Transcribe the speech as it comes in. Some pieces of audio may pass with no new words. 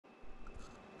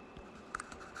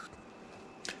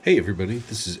Hey everybody,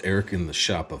 this is Eric in the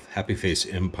shop of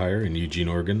Happyface Empire in Eugene,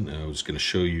 Oregon. I was going to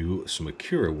show you some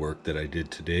AKIRA work that I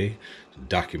did today,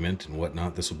 document and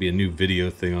whatnot. This will be a new video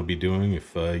thing I'll be doing.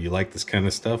 If you like this kind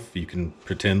of stuff, you can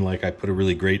pretend like I put a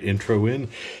really great intro in,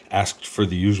 asked for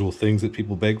the usual things that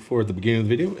people beg for at the beginning of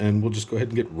the video, and we'll just go ahead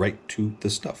and get right to the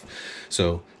stuff.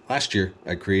 So last year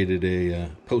I created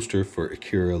a poster for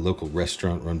AKIRA, a local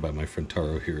restaurant run by my friend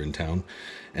Taro here in town,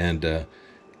 and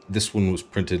this one was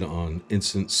printed on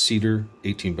Incense Cedar,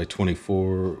 18 by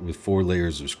 24 with 4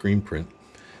 layers of screen print.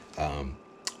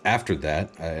 After that,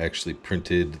 I actually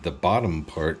printed the bottom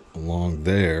part along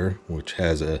there, which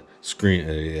has a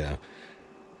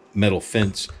metal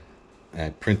fence. I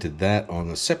printed that on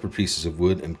the separate pieces of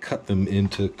wood and cut them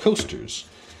into coasters.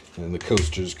 And the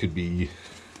coasters could be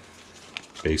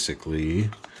basically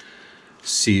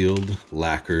sealed,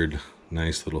 lacquered,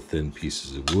 nice little thin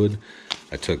pieces of wood.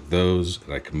 I took those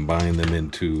and I combined them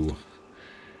into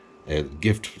a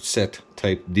gift set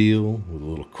type deal with a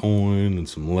little coin and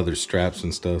some leather straps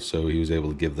and stuff. So he was able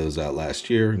to give those out last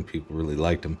year and people really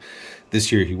liked them.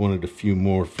 This year he wanted a few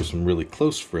more for some really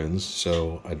close friends.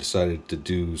 So I decided to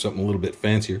do something a little bit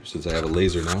fancier since I have a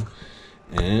laser now.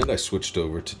 And I switched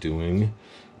over to doing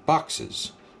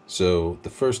boxes. So the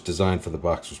first design for the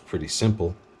box was pretty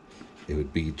simple. It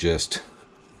would be just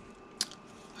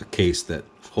a case that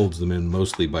holds them in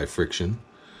mostly by friction,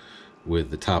 with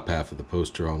the top half of the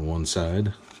poster on one side.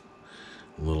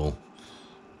 A little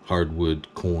hardwood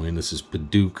coin. This is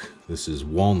Padouk, this is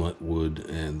walnut wood,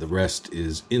 and the rest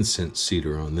is incense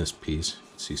cedar on this piece. You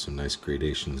can see some nice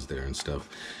gradations there and stuff.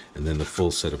 And then the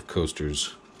full set of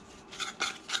coasters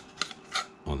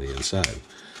on the inside.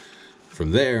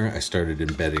 From there, I started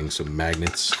embedding some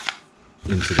magnets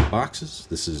into the boxes.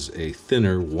 This is a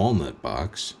thinner walnut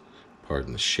box,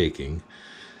 pardon the shaking,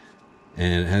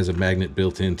 and it has a magnet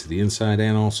built into the inside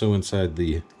and also inside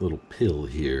the little pill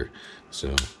here,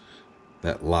 so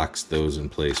that locks those in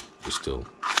place. They still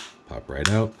pop right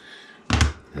out.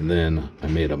 And then I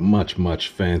made a much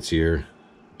fancier,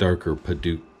 darker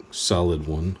Padouk solid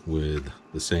one with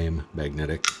the same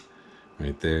magnetic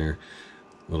right there,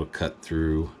 little cut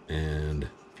through. And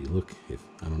if you look,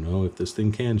 I don't know if this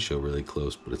thing can show really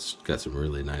close, but it's got some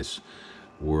really nice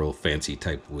whirl fancy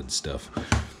type wood stuff.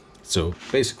 So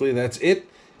basically that's it.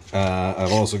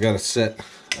 I've also got a set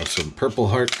of some Purple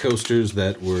Heart coasters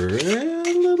that were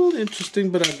a little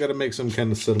interesting, but I've got to make some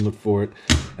kind of settlement for it.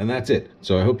 And that's it.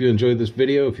 So I hope you enjoyed this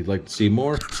video. If you'd like to see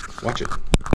more, watch it.